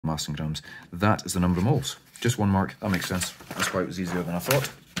mass in grams. That is the number of moles. Just one mark, that makes sense. That's why it was easier than I thought.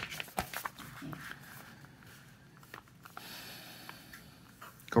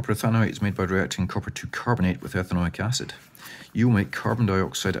 Copper ethanoate is made by reacting copper to carbonate with ethanoic acid. You will make carbon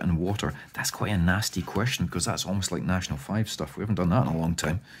dioxide and water. That's quite a nasty question because that's almost like National 5 stuff. We haven't done that in a long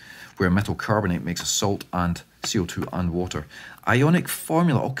time. Where metal carbonate makes a salt and CO2 and water. Ionic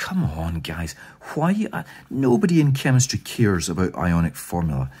formula. Oh, come on, guys. Why? Nobody in chemistry cares about ionic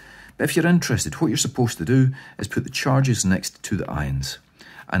formula. But if you're interested, what you're supposed to do is put the charges next to the ions.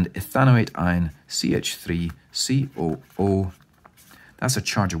 And ethanoate ion, CH3COO. That's a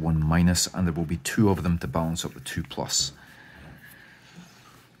charge of 1 minus, and there will be 2 of them to balance up the 2 plus.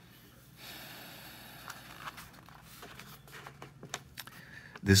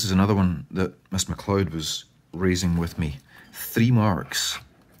 This is another one that Miss McLeod was raising with me. 3 marks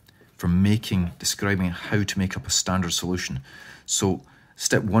for describing how to make up a standard solution. So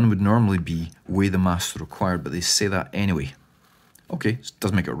step 1 would normally be weigh the mass required, but they say that anyway. Okay,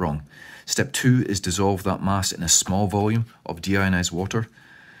 doesn't make it wrong. Step 2 is dissolve that mass in a small volume of deionized water.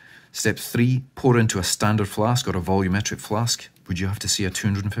 Step 3, pour into a standard flask or a volumetric flask. Would you have to see a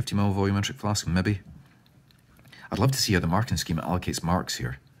 250 ml volumetric flask? Maybe. I'd love to see how the marking scheme allocates marks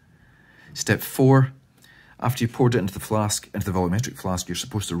here. Step 4, after you've poured it into the flask, into the volumetric flask, you're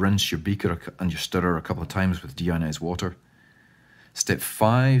supposed to rinse your beaker and your stirrer a couple of times with deionized water. Step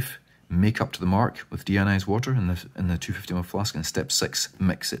 5, make up to the mark with deionized water in the 250 ml flask. And step 6,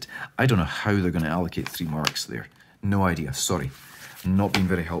 mix it. I don't know how they're going to allocate 3 marks there. No idea, sorry. I'm not being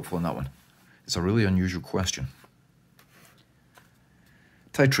very helpful on that one. It's a really unusual question.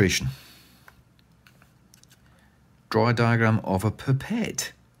 Titration. Draw a diagram of a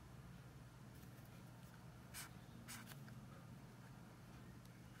pipette.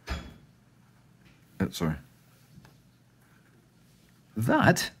 Sorry. Is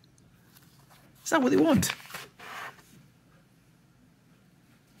that what they want?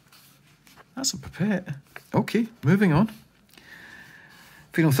 That's a pipette. Okay, moving on.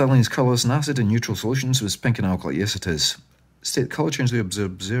 Phenolphthalein is colourless and acid in neutral solutions with pink and alkali. Yes, it is. State colour change is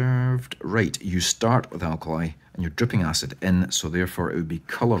observed right. You start with alkali and you're dripping acid in, so therefore it would be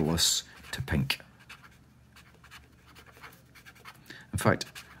colourless to pink. In fact,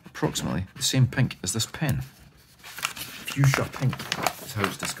 approximately the same pink as this pen. Fuchsia pink is how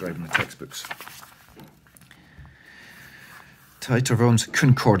it's described in the textbooks. Tighter volumes,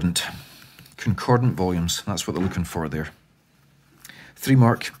 concordant. Concordant volumes, that's what they're looking for there. 3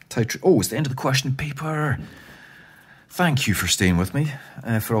 mark, oh, it's the end of the question paper. Thank you for staying with me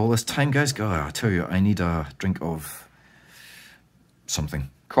for all this time, guys. God, I tell you, I need a drink of something.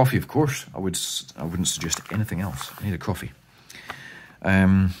 Coffee, of course. I wouldn't suggest anything else. I need a coffee.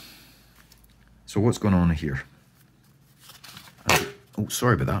 So what's going on here? Oh,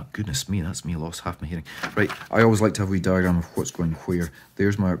 sorry about that. Goodness me, that's me lost half my hearing. Right, I always like to have a wee diagram of what's going where.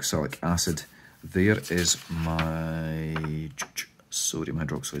 There's my oxalic acid. There is my sodium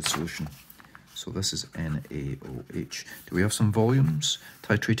hydroxide solution. So this is NaOH. Do we have some volumes?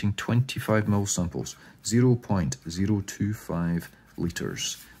 Titrating 25 ml samples, 0.025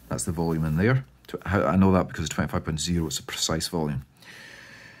 litres. That's the volume in there. I know that because it's 25.0, it's a precise volume.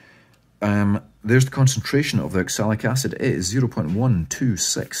 There's the concentration of the oxalic acid. It is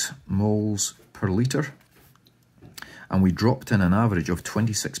 0.126 moles per litre. And we dropped in an average of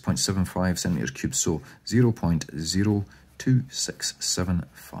 26.75 centimetres cubed, so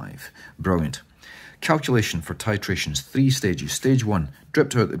 0.02675. Brilliant. Calculation for titrations, 3 stages. Stage 1,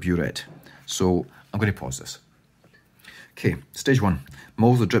 dripped out the burette. So I'm going to pause this. Okay, stage 1,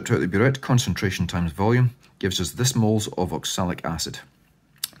 moles that dripped out the burette, concentration times volume, gives us this moles of oxalic acid.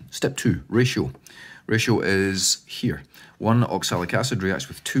 Step 2, ratio. Ratio is here. 1 oxalic acid reacts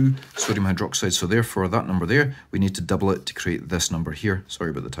with 2 sodium hydroxide, so therefore that number there, we need to double it to create this number here.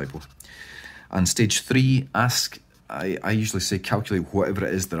 Sorry about the typo. And stage 3, I usually say calculate whatever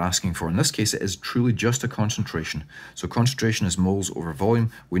it is they're asking for. In this case, it is truly just a concentration. So concentration is moles over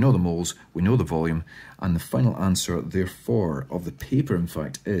volume. We know the moles, we know the volume, and the final answer, therefore, of the paper, in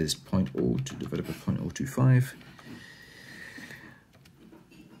fact, is 0.02 divided by 0.025.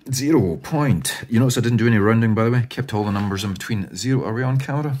 0. You notice I didn't do any rounding, by the way. Kept all the numbers in between. 0. Are we on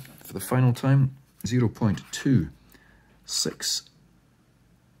camera for the final time?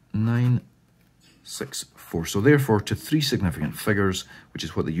 0.26964. So therefore, to 3 significant figures, which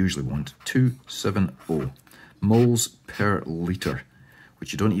is what they usually want, 270 moles per litre,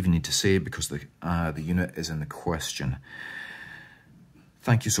 which you don't even need to say because the unit is in the question.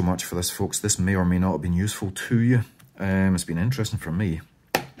 Thank you so much for this, folks. This may or may not have been useful to you. It's been interesting for me.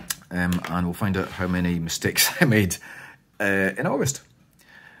 And we'll find out how many mistakes I made in August.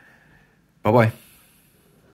 Bye-bye.